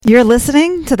You're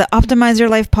listening to the Optimize Your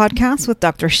Life podcast with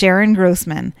Dr. Sharon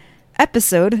Grossman,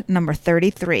 episode number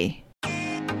 33.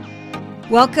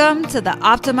 Welcome to the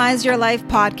Optimize Your Life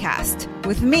podcast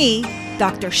with me,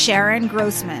 Dr. Sharon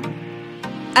Grossman.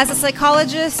 As a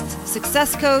psychologist,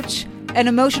 success coach, and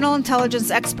emotional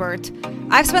intelligence expert,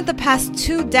 I've spent the past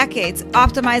 2 decades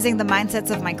optimizing the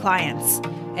mindsets of my clients.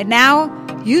 And now,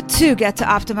 you too get to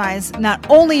optimize not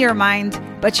only your mind,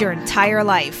 but your entire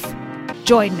life.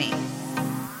 Join me.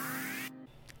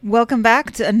 Welcome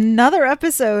back to another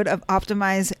episode of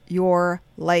Optimize Your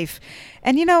Life.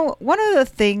 And you know, one of the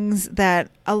things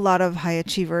that a lot of high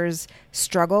achievers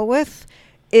struggle with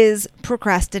is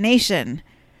procrastination.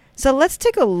 So let's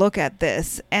take a look at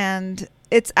this. And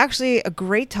it's actually a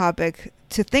great topic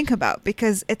to think about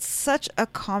because it's such a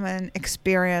common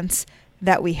experience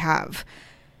that we have.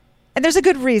 And there's a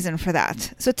good reason for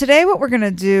that. So today what we're going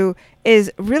to do is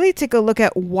really take a look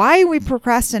at why we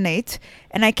procrastinate.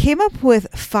 And I came up with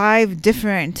 5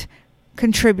 different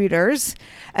contributors,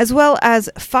 as well as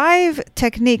 5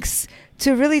 techniques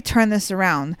to really turn this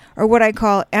around, or what I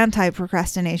call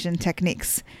anti-procrastination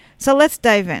techniques. So let's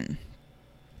dive in.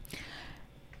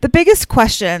 The biggest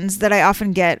questions that I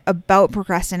often get about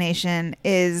procrastination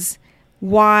is,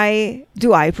 why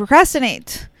do I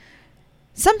procrastinate?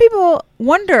 Some people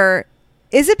wonder,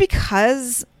 is it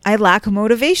because I lack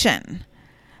motivation?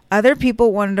 Other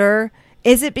people wonder,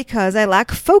 is it because I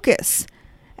lack focus?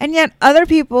 And yet other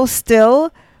people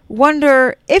still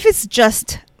wonder if it's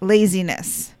just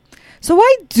laziness. So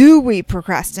why do we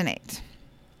procrastinate?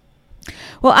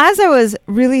 Well, as I was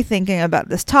really thinking about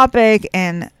this topic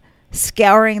and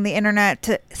scouring the internet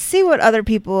to see what other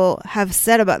people have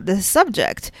said about this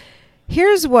subject,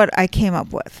 here's what I came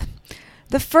up with.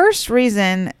 The first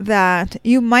reason that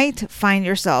you might find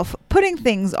yourself putting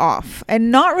things off and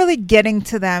not really getting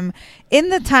to them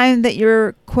in the time that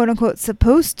you're quote unquote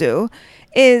supposed to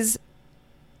is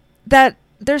that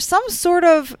there's some sort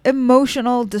of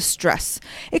emotional distress.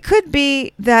 It could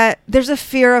be that there's a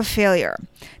fear of failure.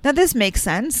 Now this makes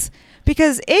sense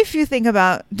because if you think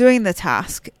about doing the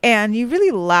task and you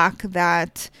really lack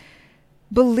that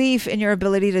belief in your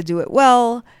ability to do it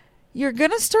well, you're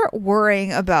going to start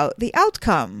worrying about the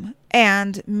outcome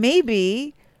and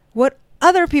maybe what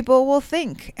other people will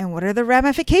think and what are the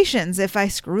ramifications if I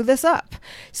screw this up.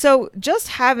 So just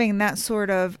having that sort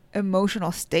of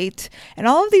emotional state and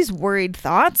all of these worried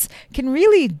thoughts can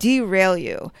really derail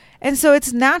you. And so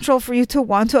it's natural for you to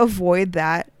want to avoid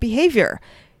that behavior.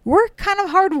 We're kind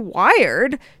of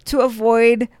hardwired to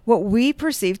avoid what we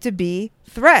perceive to be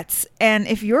threats. And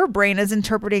if your brain is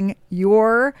interpreting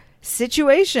your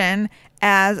situation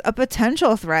as a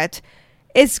potential threat,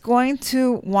 it's going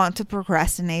to want to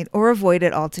procrastinate or avoid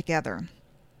it altogether.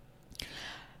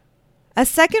 A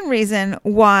second reason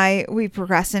why we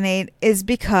procrastinate is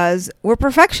because we're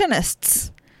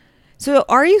perfectionists. So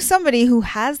are you somebody who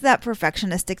has that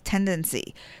perfectionistic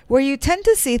tendency where you tend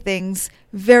to see things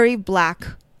very black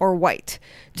or white?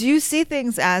 Do you see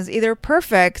things as either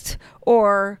perfect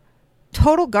or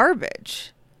total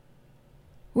garbage?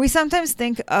 We sometimes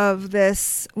think of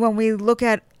this when we look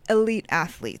at elite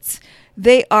athletes.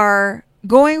 They are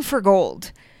going for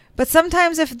gold. But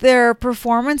sometimes if their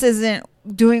performance isn't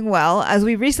doing well, as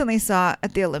we recently saw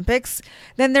at the Olympics,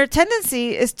 then their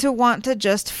tendency is to want to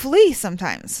just flee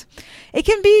sometimes. It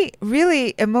can be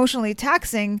really emotionally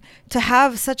taxing to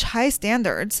have such high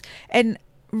standards and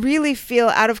really feel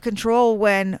out of control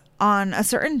when on a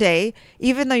certain day,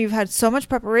 even though you've had so much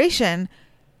preparation,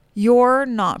 you're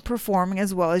not performing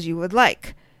as well as you would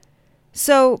like.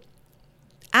 So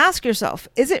ask yourself,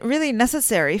 is it really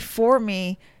necessary for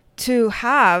me to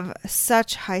have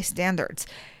such high standards?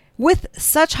 With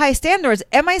such high standards,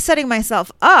 am I setting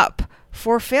myself up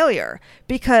for failure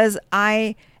because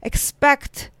I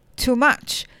expect too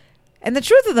much? And the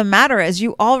truth of the matter is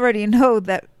you already know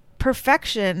that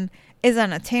perfection is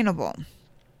unattainable.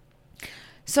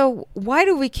 So why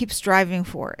do we keep striving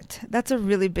for it? That's a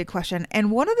really big question.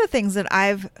 And one of the things that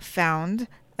I've found,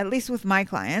 at least with my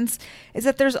clients, is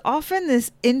that there's often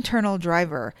this internal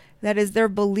driver that is their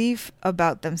belief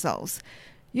about themselves.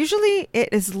 Usually it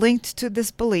is linked to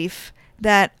this belief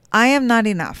that I am not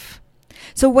enough.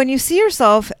 So when you see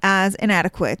yourself as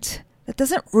inadequate, that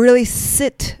doesn't really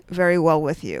sit very well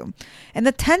with you. And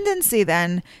the tendency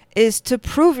then is to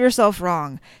prove yourself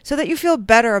wrong so that you feel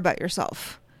better about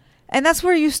yourself. And that's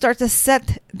where you start to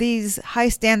set these high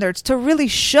standards to really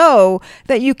show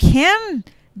that you can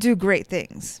do great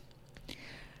things.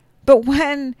 But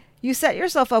when you set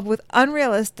yourself up with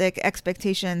unrealistic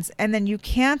expectations and then you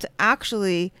can't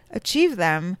actually achieve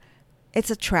them, it's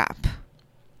a trap.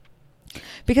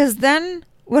 Because then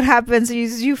what happens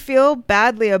is you feel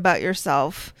badly about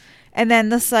yourself, and then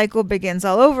the cycle begins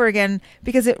all over again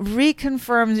because it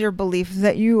reconfirms your belief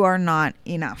that you are not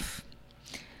enough.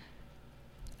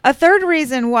 A third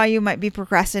reason why you might be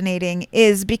procrastinating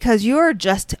is because you are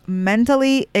just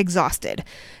mentally exhausted.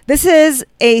 This is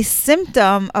a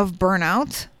symptom of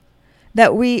burnout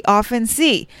that we often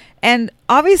see. And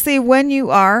obviously, when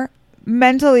you are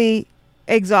mentally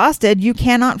exhausted, you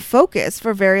cannot focus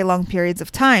for very long periods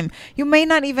of time. You may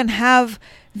not even have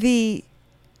the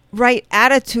right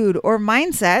attitude or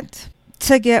mindset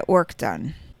to get work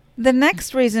done. The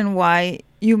next reason why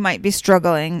you might be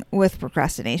struggling with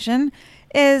procrastination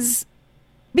is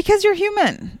because you're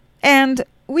human. And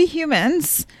we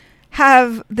humans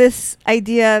have this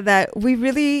idea that we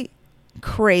really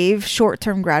crave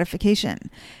short-term gratification.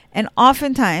 And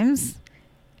oftentimes,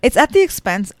 it's at the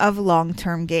expense of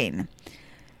long-term gain.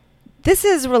 This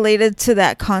is related to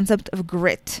that concept of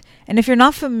grit. And if you're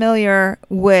not familiar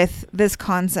with this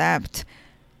concept,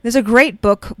 there's a great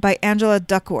book by Angela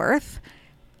Duckworth,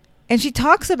 and she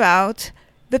talks about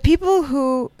the people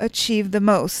who achieve the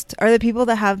most are the people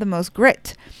that have the most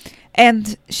grit.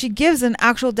 And she gives an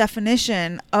actual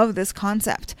definition of this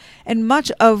concept. And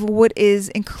much of what is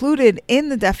included in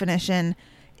the definition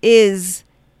is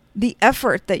the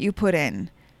effort that you put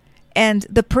in and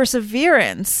the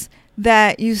perseverance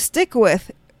that you stick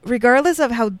with, regardless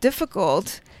of how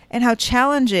difficult and how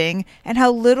challenging and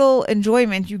how little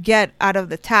enjoyment you get out of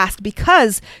the task,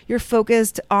 because you're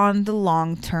focused on the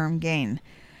long-term gain.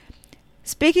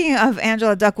 Speaking of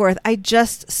Angela Duckworth, I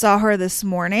just saw her this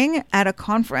morning at a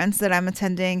conference that I'm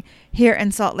attending here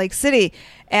in Salt Lake City.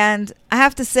 And I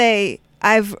have to say,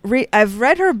 I've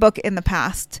read her book in the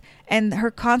past, and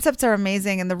her concepts are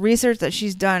amazing, and the research that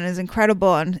she's done is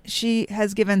incredible, and she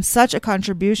has given such a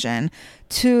contribution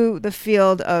to the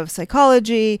field of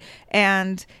psychology,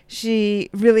 and she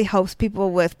really helps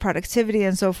people with productivity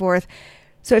and so forth.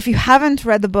 So if you haven't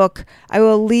read the book, I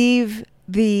will leave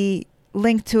the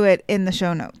link to it in the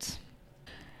show notes.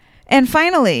 And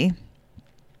finally,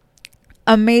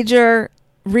 a major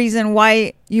reason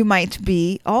why you might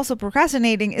be also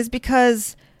procrastinating is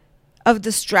because of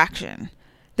distraction.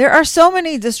 There are so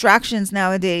many distractions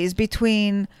nowadays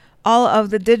between all of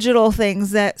the digital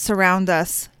things that surround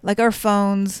us, like our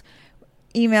phones,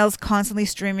 emails constantly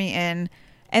streaming in,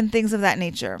 and things of that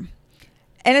nature.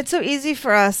 And it's so easy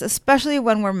for us, especially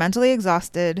when we're mentally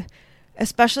exhausted,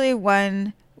 especially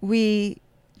when we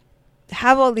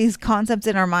have all these concepts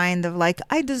in our mind of like,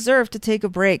 I deserve to take a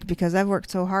break because I've worked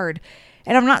so hard.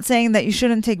 And I'm not saying that you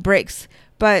shouldn't take breaks,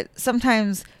 but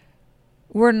sometimes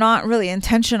we're not really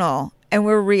intentional and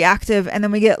we're reactive, and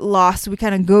then we get lost. We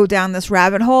kind of go down this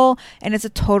rabbit hole, and it's a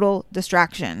total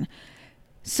distraction.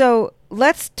 So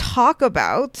let's talk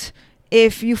about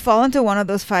if you fall into one of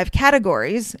those 5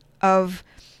 categories of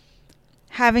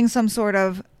having some sort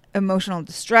of emotional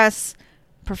distress,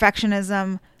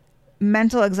 perfectionism,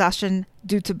 mental exhaustion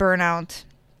due to burnout,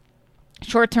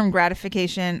 short-term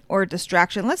gratification, or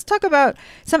distraction. Let's talk about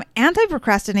some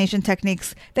anti-procrastination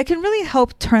techniques that can really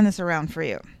help turn this around for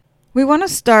you. We want to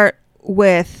start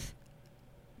with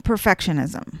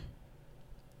perfectionism.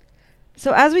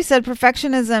 So as we said,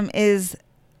 perfectionism is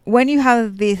when you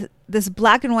have this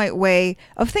black and white way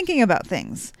of thinking about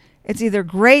things. It's either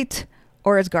great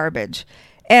or it's garbage.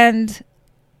 And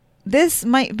this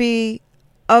might be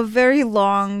a very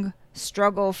long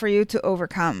struggle for you to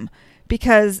overcome,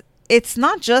 because it's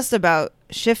not just about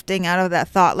shifting out of that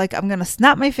thought, like I'm going to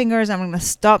snap my fingers, I'm going to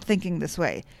stop thinking this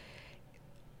way.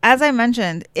 As I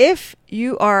mentioned, if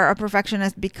you are a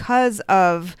perfectionist because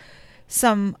of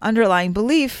some underlying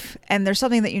belief and there's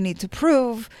something that you need to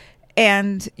prove,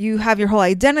 and you have your whole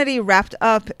identity wrapped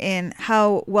up in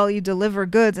how well you deliver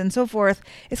goods and so forth,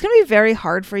 it's going to be very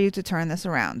hard for you to turn this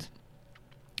around.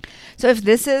 So if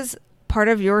this is part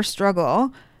of your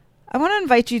struggle, I want to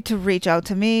invite you to reach out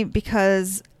to me,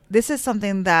 because this is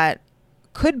something that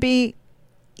could be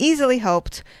easily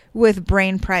helped with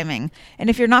brain priming. And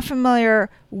if you're not familiar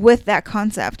with that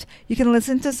concept, you can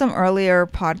listen to some earlier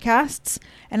podcasts.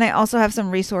 And I also have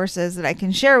some resources that I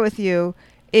can share with you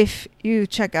if you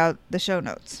check out the show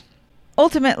notes.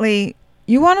 Ultimately,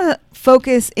 you want to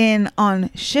focus in on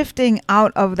shifting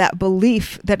out of that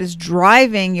belief that is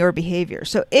driving your behavior.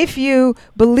 So if you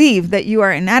believe that you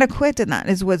are inadequate and that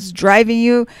is what's driving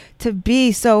you to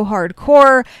be so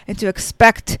hardcore and to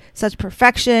expect such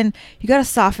perfection, you got to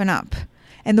soften up.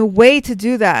 And the way to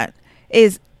do that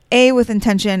is A, with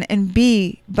intention, and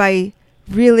B, by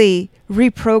really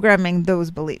reprogramming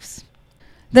those beliefs.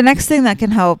 The next thing that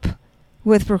can help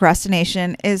with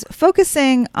procrastination is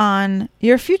focusing on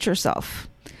your future self.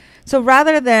 So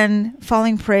rather than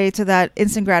falling prey to that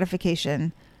instant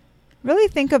gratification, really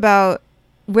think about,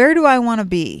 where do I want to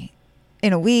be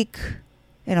in a week,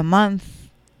 in a month,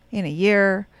 in a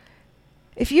year?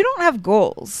 If you don't have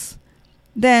goals,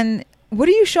 then what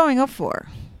are you showing up for?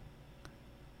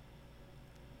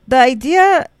 The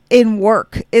idea in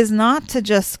work is not to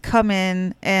just come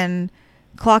in and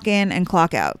clock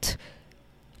out.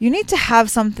 You need to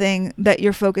have something that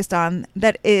you're focused on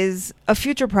that is a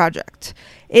future project.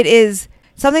 It is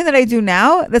something that I do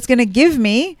now that's going to give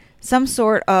me some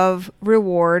sort of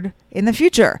reward in the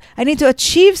future. I need to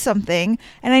achieve something,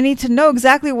 and I need to know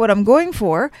exactly what I'm going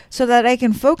for so that I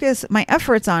can focus my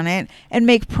efforts on it and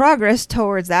make progress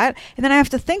towards that. And then I have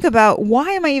to think about,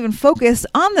 why am I even focused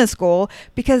on this goal?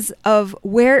 Because of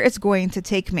where it's going to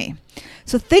take me.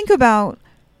 So think about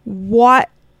what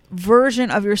version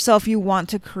of yourself you want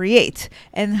to create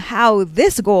and how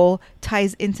this goal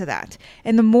ties into that.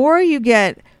 And the more you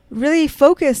get really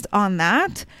focused on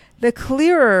that, the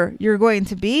clearer you're going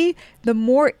to be, the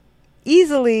more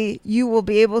easily you will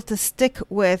be able to stick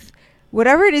with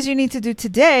whatever it is you need to do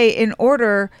today in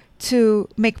order to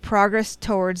make progress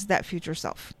towards that future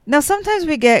self. Now, sometimes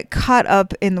we get caught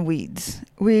up in the weeds.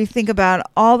 We think about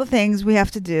all the things we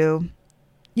have to do.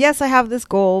 Yes, I have this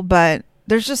goal, but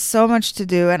there's just so much to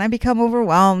do, and I become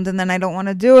overwhelmed, and then I don't want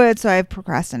to do it, so I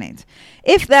procrastinate.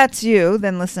 If that's you,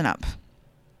 then listen up.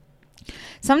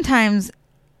 Sometimes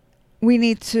we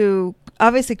need to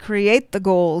obviously create the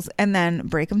goals and then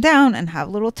break them down and have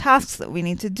little tasks that we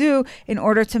need to do in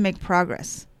order to make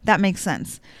progress. That makes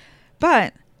sense.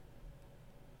 But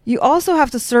you also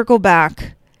have to circle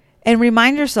back and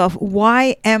remind yourself,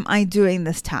 why am I doing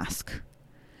this task?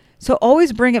 So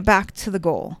always bring it back to the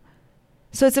goal.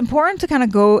 So it's important to kind of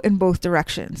go in both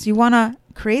directions. You want to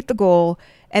create the goal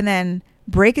and then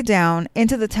break it down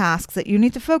into the tasks that you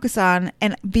need to focus on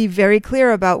and be very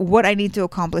clear about what I need to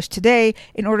accomplish today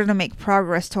in order to make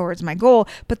progress towards my goal.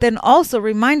 But then also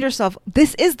remind yourself,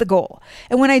 this is the goal.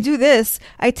 And when I do this,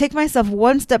 I take myself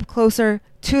one step closer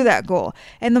to that goal.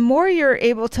 And the more you're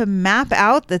able to map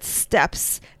out the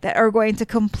steps that are going to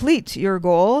complete your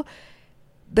goal,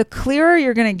 the clearer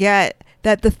you're going to get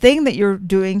that the thing that you're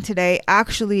doing today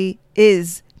actually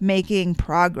is making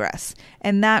progress.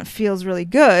 And that feels really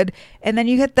good. And then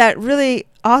you get that really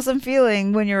awesome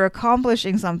feeling when you're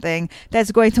accomplishing something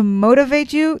that's going to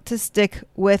motivate you to stick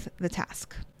with the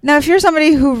task. Now, if you're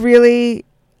somebody who really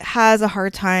has a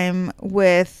hard time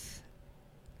with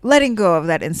letting go of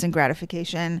that instant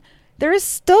gratification, there is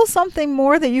still something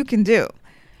more that you can do.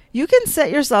 You can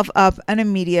set yourself up an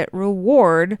immediate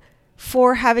reward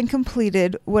for having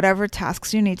completed whatever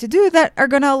tasks you need to do that are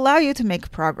going to allow you to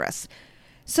make progress.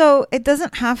 So it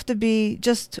doesn't have to be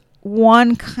just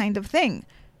one kind of thing.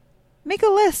 Make a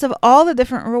list of all the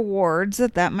different rewards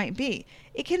that might be.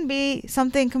 It can be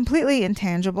something completely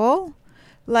intangible,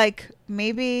 like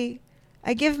maybe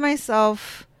I give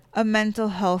myself a mental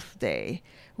health day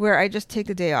where I just take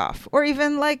a day off, or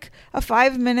even like a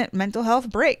 5-minute mental health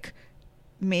break.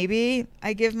 Maybe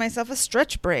I give myself a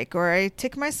stretch break, or I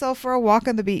take myself for a walk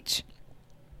on the beach.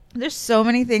 There's so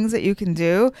many things that you can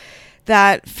do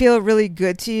that feel really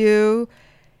good to you.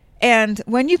 And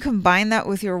when you combine that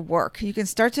with your work, you can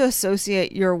start to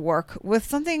associate your work with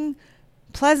something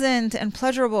pleasant and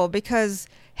pleasurable because,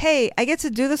 hey, I get to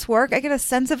do this work. I get a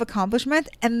sense of accomplishment.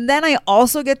 And then I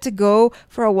also get to go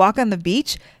for a walk on the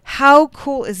beach. How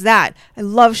cool is that? I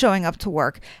love showing up to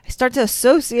work. I start to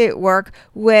associate work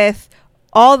with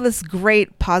all this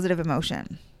great positive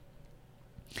emotion.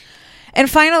 And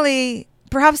finally,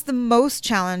 perhaps the most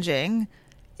challenging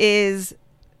is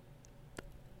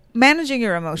managing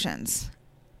your emotions.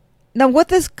 Now, what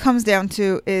this comes down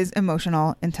to is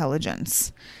emotional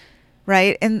intelligence,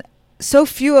 right? And so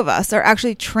few of us are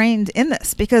actually trained in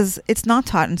this because it's not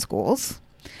taught in schools.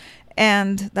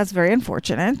 And that's very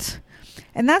unfortunate.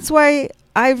 And that's why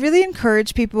I really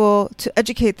encourage people to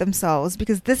educate themselves,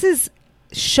 because this is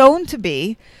shown to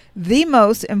be the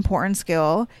most important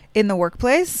skill in the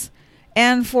workplace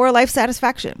and for life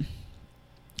satisfaction.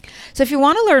 So if you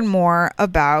want to learn more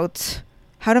about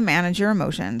how to manage your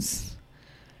emotions,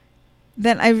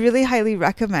 then I really highly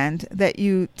recommend that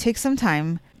you take some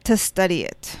time to study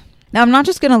it. Now, I'm not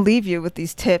just going to leave you with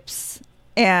these tips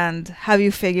and have you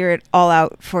figure it all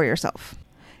out for yourself.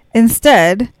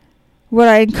 Instead, what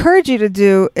I encourage you to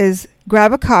do is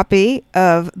grab a copy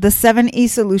of the 7E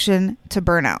Solution to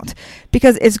Burnout,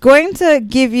 because it's going to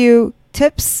give you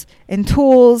tips and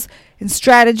tools and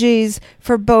strategies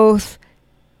for both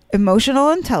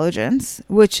emotional intelligence,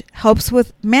 which helps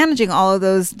with managing all of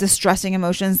those distressing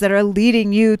emotions that are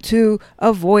leading you to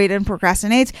avoid and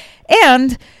procrastinate.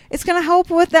 And it's going to help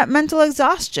with that mental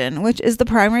exhaustion, which is the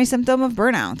primary symptom of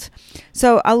burnout.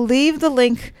 So I'll leave the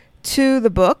link to the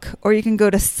book, or you can go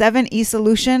to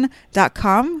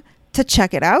 7esolution.com to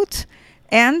check it out.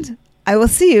 And I will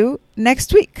see you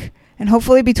next week. And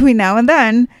hopefully between now and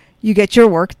then, you get your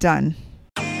work done.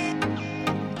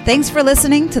 Thanks for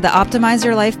listening to the Optimize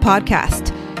Your Life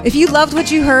podcast. If you loved what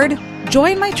you heard,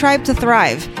 join my Tribe to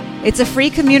Thrive. It's a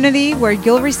free community where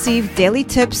you'll receive daily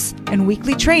tips and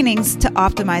weekly trainings to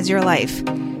optimize your life.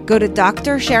 Go to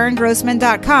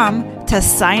drsharongrossman.com to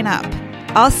sign up.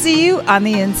 I'll see you on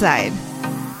the inside.